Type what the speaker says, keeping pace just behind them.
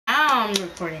Now I'm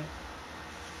recording.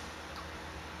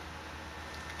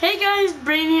 Hey guys,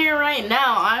 Brain here right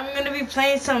now. I'm gonna be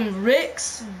playing some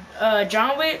Rick's,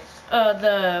 John Wick,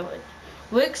 the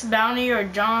Wick's Bounty or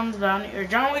John's Bounty or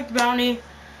John Wick's Bounty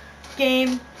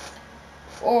game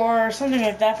or something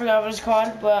like that. I forgot what it's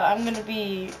called, but I'm gonna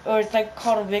be, or it's like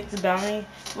called Wick's Bounty.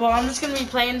 Well, I'm just gonna be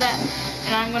playing that,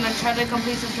 and I'm gonna try to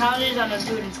complete some challenges. I'm gonna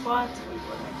do it in squads. Wait,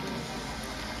 what am I doing?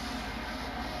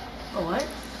 Oh, what?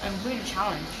 I completed a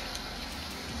challenge.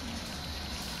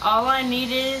 All I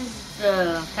need is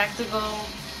the tactical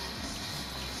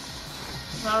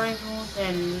assault rifle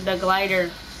and the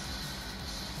glider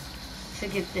to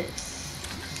get this.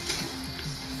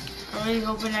 I'm really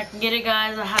hoping I can get it,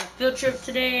 guys. I had a field trip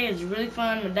today. It was really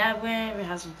fun. My dad went. We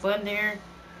had some fun there.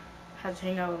 Had to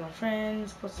hang out with my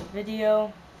friends, post a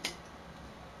video,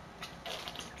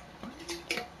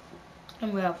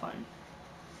 and we had fun.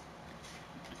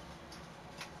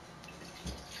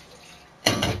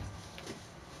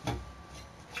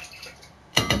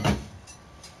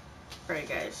 Alright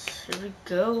guys, here we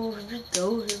go, here we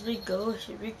go, here we go,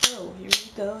 here we go, here we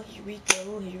go, here we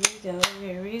go, here we go,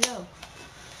 here we go.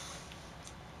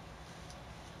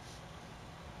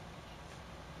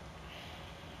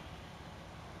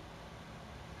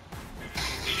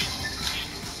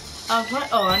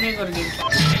 Oh, I need to go to game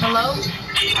chat. Hello?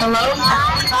 Hello?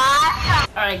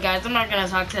 Alright guys, I'm not gonna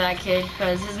talk to that kid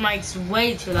because his mic's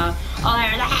way too loud. All I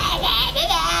heard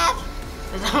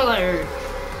is that's all I heard.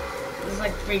 It's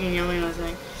like freaking yelling last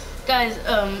night. Guys,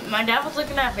 my dad was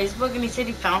looking at Facebook and he said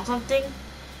he found something.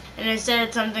 And it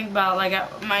said something about like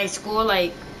at my school,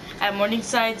 like at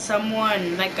Morningside,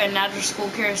 someone, like an after school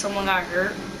care, someone got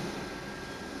hurt.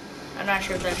 I'm not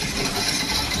sure if that's true.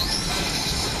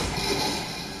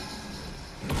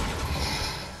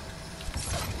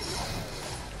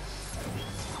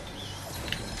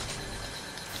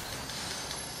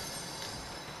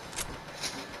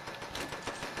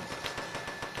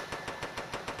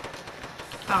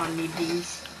 I don't need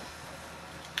these.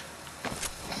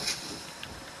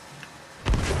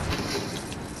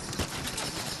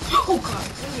 Oh god,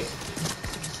 dang it.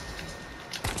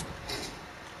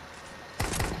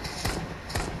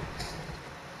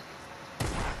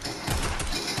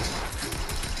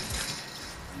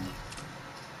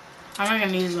 I'm not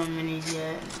gonna use my minis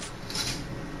yet.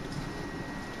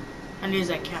 I'm gonna use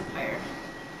that campfire.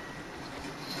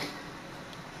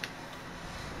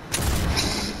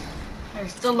 I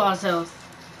still lost health.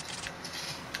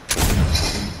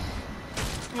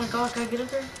 Oh my god, can I get up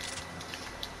there?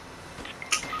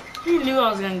 You knew I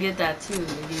was gonna get that too,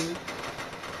 dude.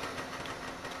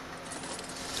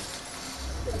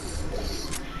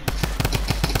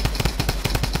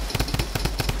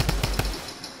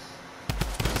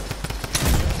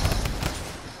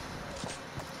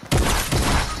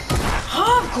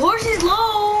 Oh, of course he's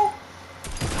low!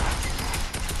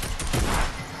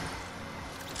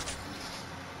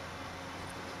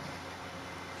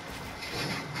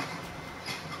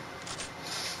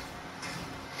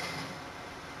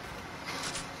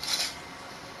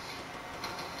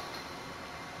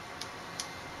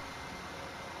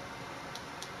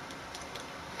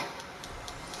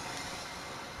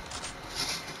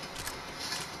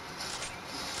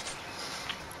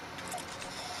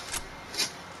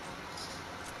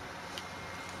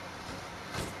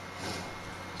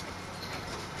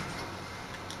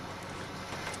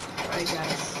 Alright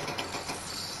guys.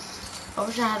 I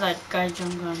wish I had that guy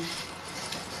jump gun.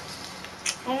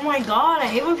 Oh my god, I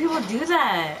hate when people do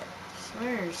that. I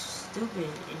swear, stupid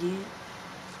idiot.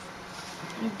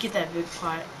 Let me get that big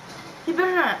pot. He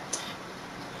better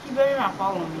not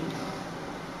follow me.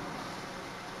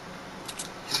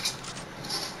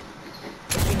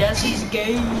 If he does, he's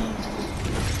gay.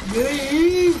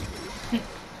 Gay.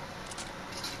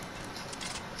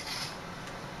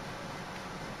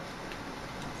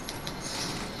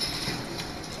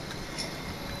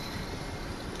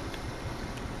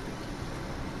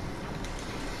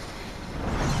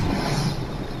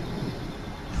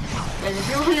 Guys, if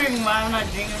you're wondering why I'm not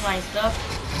drinking my stuff,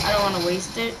 I don't want to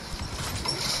waste it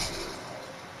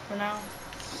for now.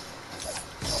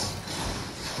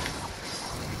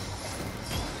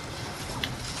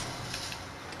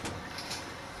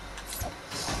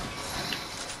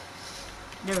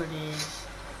 There it is.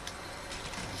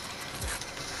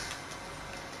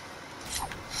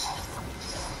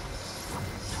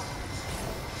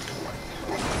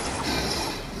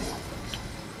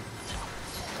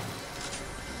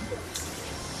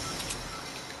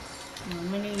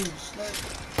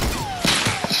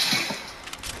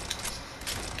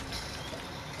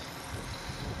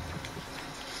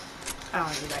 I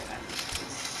don't do that kind of thing.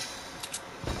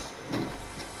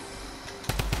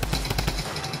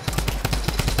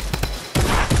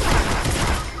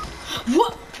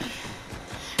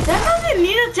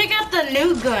 out the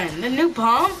new gun, the new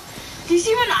pump. Do you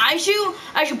see when I shoot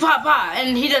pop pop,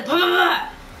 and he does pop pop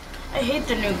pop. I hate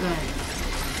the new gun.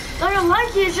 Like I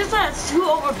like it, it's just that it's too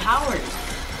overpowered.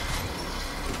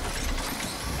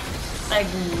 Like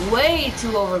way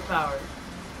too overpowered.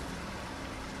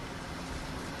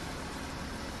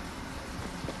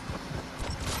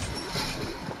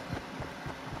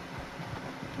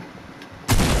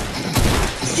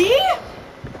 See?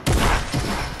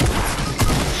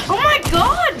 Oh my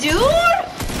god, dude!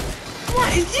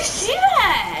 What? Did you see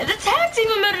that? The tag's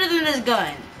even better than this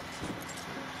gun.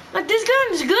 Like, this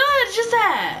gun's good, it's just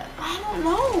that. I don't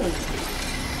know. What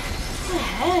the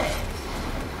heck?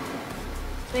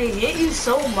 They hit you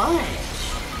so much.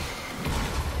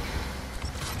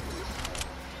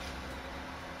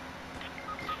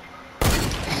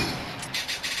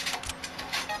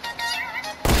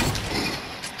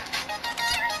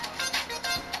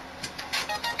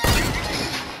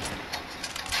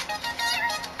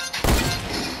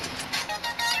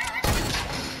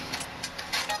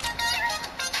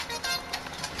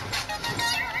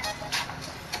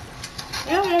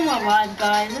 I don't want my life,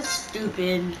 guys. That's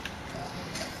stupid.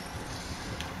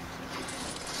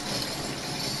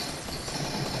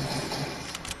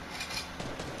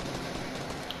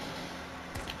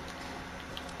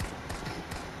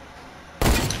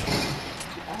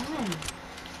 Come on.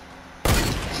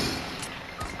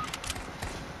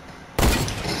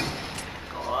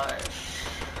 Gosh.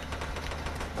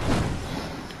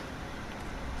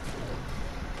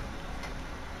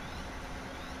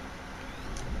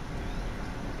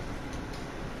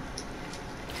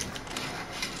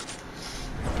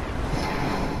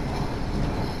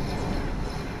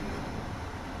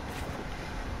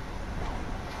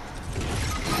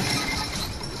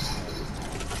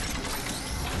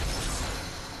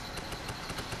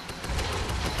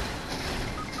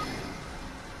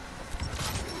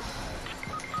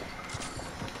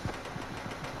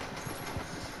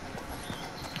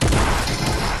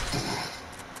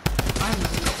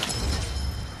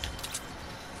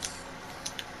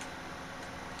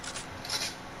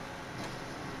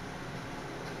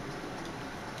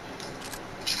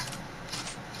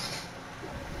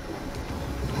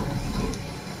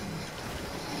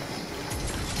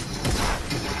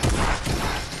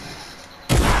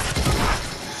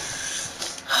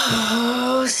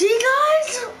 Oh, see,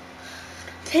 guys?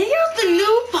 Take out the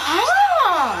new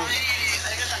pump.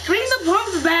 Bring the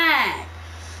pumps back.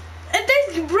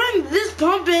 If they bring this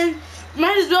pump in,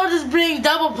 might as well just bring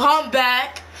double pump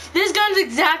back. This gun's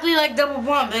exactly like double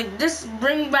pump. Like, just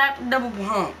bring back double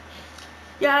pump.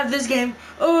 Yeah, this game.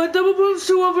 Oh, double pump's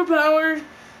too overpowered.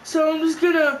 So I'm just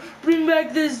gonna bring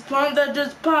back this pump that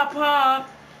just pop pop.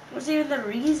 What's even the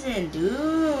reason,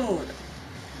 dude?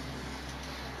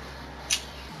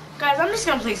 Guys, I'm just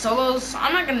gonna play solos.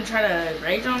 I'm not gonna try to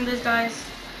rage on this, guys.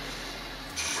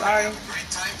 Sorry. Great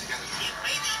time together. It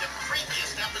may be the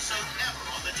creepiest episode ever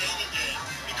on the dating game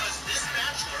because this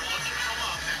bachelor looking for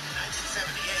love back in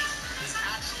 1978 is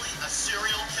actually a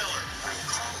serial killer. I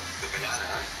call the banana,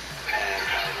 and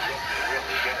I look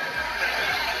really good.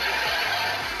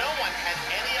 No one had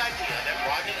any idea that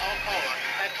Rodney Alcala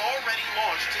had already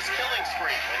launched his killing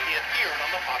spree when he appeared on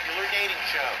the popular dating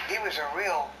show. He was a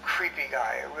real creepy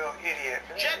guy, a real idiot.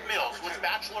 Jed Mills was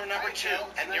bachelor number 2,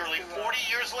 and nearly 40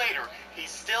 years later, he's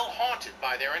still haunted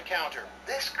by their encounter.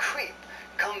 This creep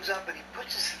comes up and he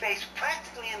puts his face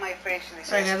practically in my face and he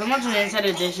Sorry, says, guys, I'm watching the Inside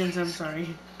Editions. I'm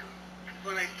sorry.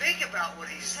 when I think about what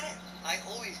he said, I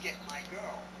always get my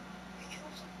girl. He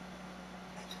kills him.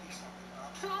 That's what he's talking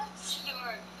about. What's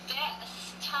your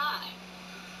best time?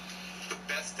 The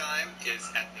best time is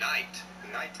at night.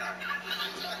 Nighttime.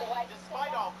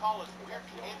 Despite Alcala's weird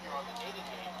behavior on the dating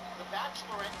game, the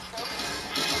bachelorette chose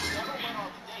to never went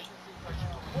on the date because she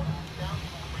reportedly found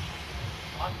him creepy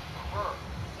and for her.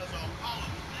 Says Alcala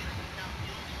was later found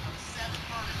guilty of 7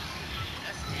 murders.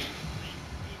 Investigators believe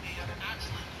he may have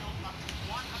actually killed up to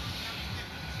 130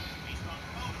 victims based on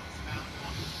photos found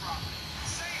on his property.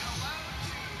 Say hello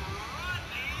to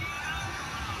Rodney.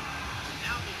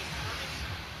 Now he is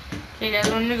 36. Hey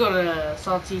guys, I'm gonna go to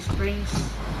Salty Springs.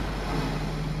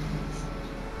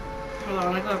 Hold on,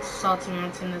 I'm gonna go to Salty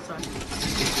Mountain this one.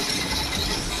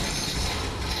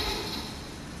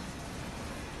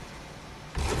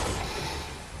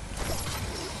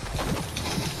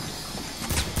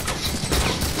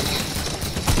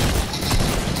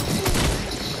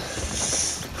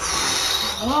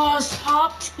 Oh,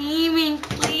 stop teaming,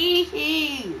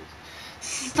 please.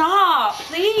 Stop,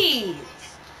 please.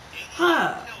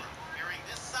 Huh. Airing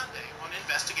this Sunday on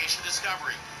Investigation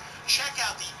Discovery. Check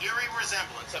out the eerie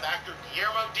resemblance of actor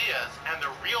Guillermo Diaz and the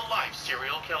real-life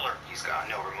serial killer. He's got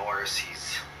no remorse.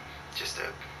 He's just a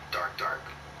dark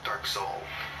soul.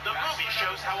 The movie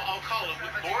shows how Alcala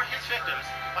would lure his victims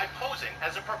by posing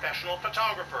as a professional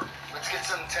photographer. Let's get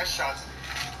some test shots.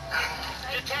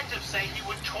 Detectives say he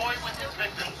would toy with his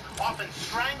victims, often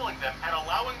strangling them and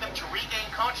allowing them to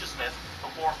regain consciousness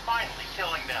before finally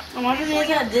killing them. I wonder if there's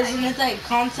that Disney like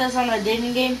contest on a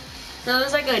dating game. So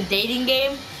there's like a dating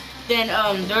game. Then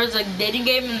there's a dating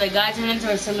game and the guy turned into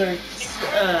a similar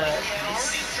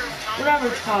whatever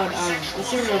it's called, a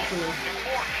serial killer.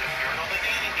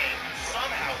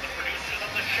 Somehow the producers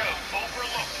of the show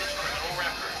overlooked his criminal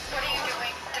record. What are you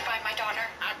doing to find my daughter?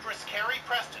 Actress Carrie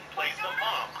Preston plays the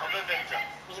mom of the victim.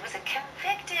 He was a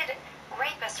convicted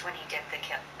rapist when he did the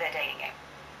dating game.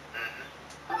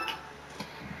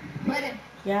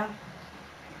 Yeah.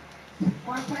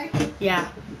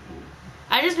 Yeah.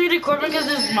 I just muted Corbin because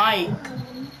his mic.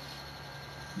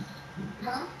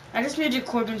 I just muted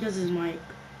Corbin because his mic.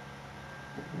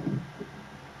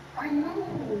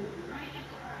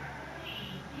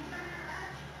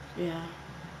 Yeah.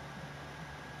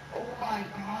 Oh my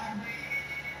God.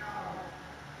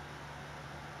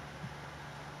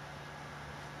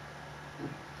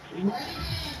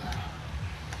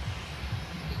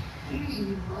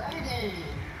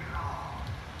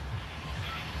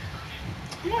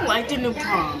 I don't like the new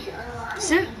pump.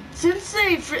 Since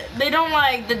they don't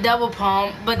like the double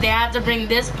pump, but they have to bring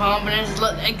this pump, and it's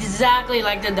exactly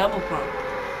like the double pump.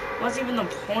 What's even the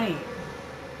point?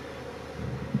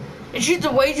 It shoots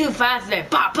way too fast.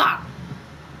 Like pop pop.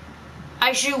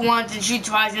 I shoot once and shoot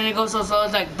twice, and it goes so slow.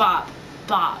 It's like bop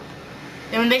bop.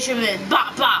 Then when they shoot it, it's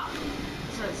bop bop.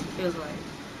 That's what it feels like.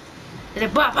 It's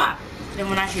like bop bop. Then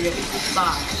when I shoot it,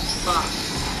 bop bop.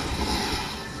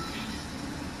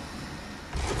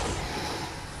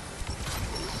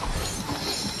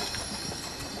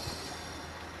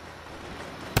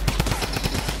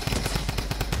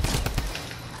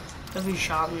 If he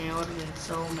shot me, I would have been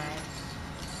so mad.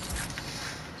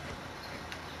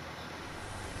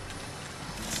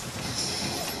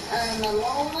 I'm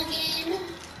alone again.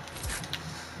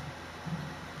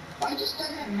 I just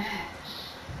got a match.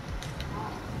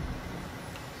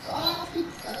 Oh,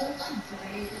 because I'm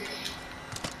crazy.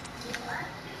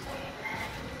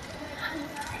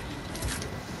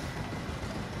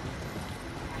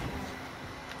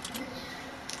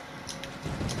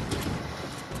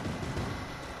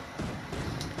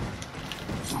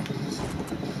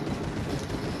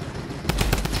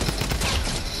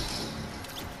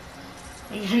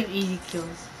 Easy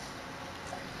kills.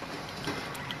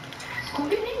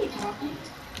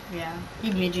 Yeah,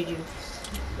 he muted you.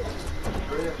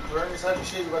 We're on this type of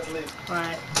shit, you about to leave.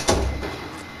 Alright.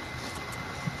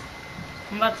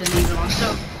 I'm about to leave it on.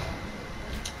 So,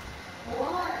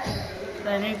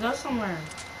 I need to go somewhere.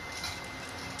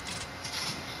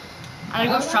 I'm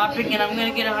gonna go shopping and I'm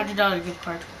gonna get a $100 gift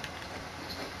card.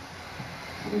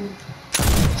 No,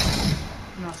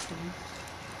 I'm just kidding.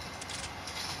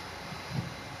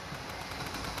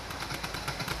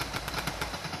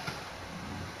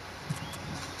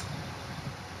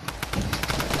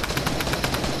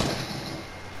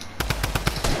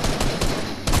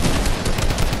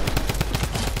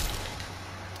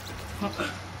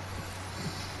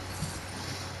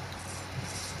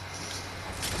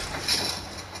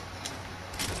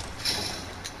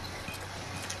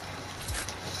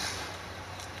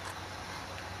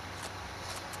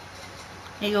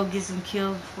 Hey, go get some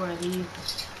kills before I leave.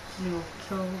 You know,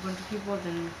 kill a whole bunch of people,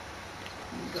 then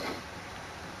go.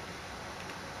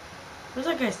 Where's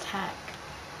that guy's tack?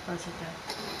 Oh, it's okay.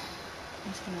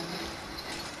 I'm just gonna.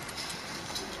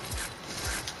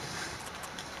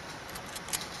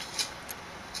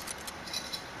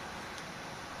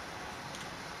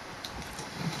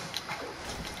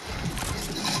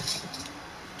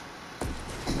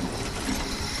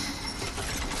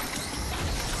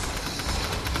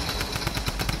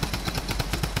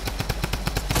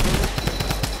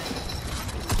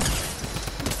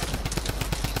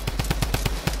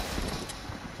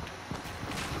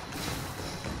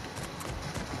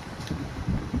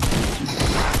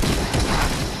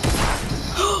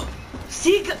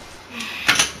 See,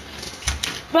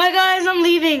 bye guys, I'm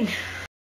leaving.